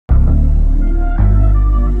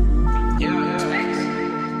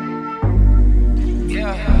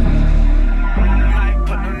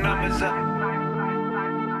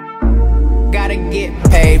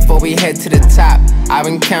before we head to the top. I've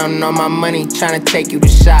been counting on my money, trying to take you to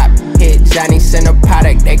shop. Hit Johnny, send a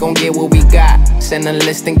product, they gon' get what we got. Send a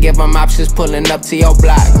list and give them options, pulling up to your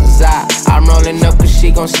block. I'm rolling up cause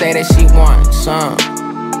she gon' say that she wants some.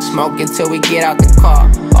 Smoking till we get out the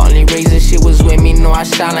car. Only reason she was with me, know I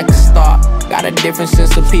shine like a star. Got a different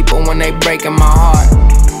sense of people when they breaking my heart.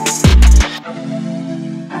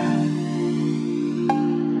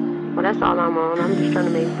 Well, that's all I'm on. I'm just trying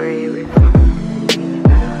to make bread.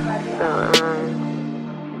 So,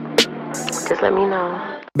 just let me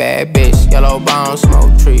know. Bad bitch, yellow bone,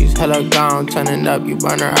 smoke trees. Hella gone, turning up, you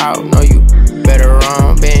burn her out. Know you better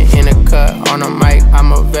on. Been in the cut, on the mic,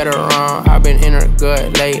 I'm a veteran. I've been in her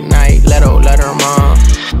good, late night, let her mom.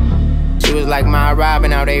 She was like my Robin,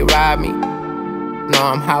 now they rob me. No,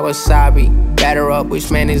 I'm Hawasabi. Batter up, which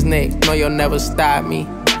man is Nick? No, you'll never stop me.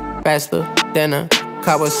 Faster than a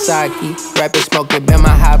Kawasaki. Rapping, smoking, been my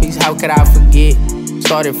hobbies, how could I forget?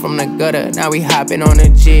 Started from the gutter, now we hopping on a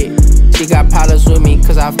jet. She got problems with me,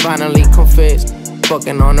 cause I finally confessed.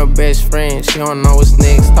 Fucking on her best friend, she don't know what's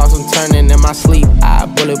next. Thoughts I'm turning in my sleep, I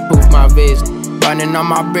bulletproof my vest. Running on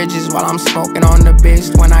my bridges while I'm smoking on the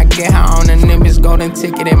bitch. When I get high on the Nimbus, golden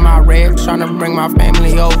ticket in my red. Tryna bring my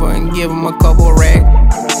family over and give them a couple racks.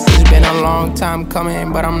 It's been a long time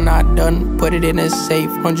coming, but I'm not done. Put it in a safe,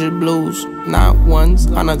 100 blues, not ones.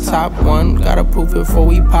 On the top one, gotta proof it before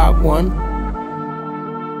we pop one.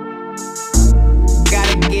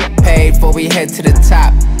 Gotta get paid before we head to the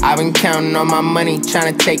top. I've been counting on my money,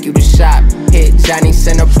 trying to take you to shop. Hit Johnny,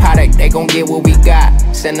 send a product, they gon' get what we got.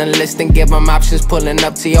 Send a list and give them options, pulling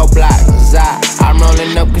up to your block. I'm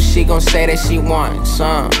rolling up cause she gon' say that she wants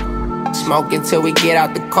some. Smoking till we get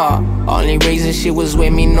out the car. Only reason she was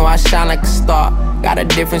with me, know I shine like a star. Got a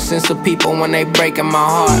different sense of people when they breaking my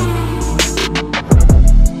heart.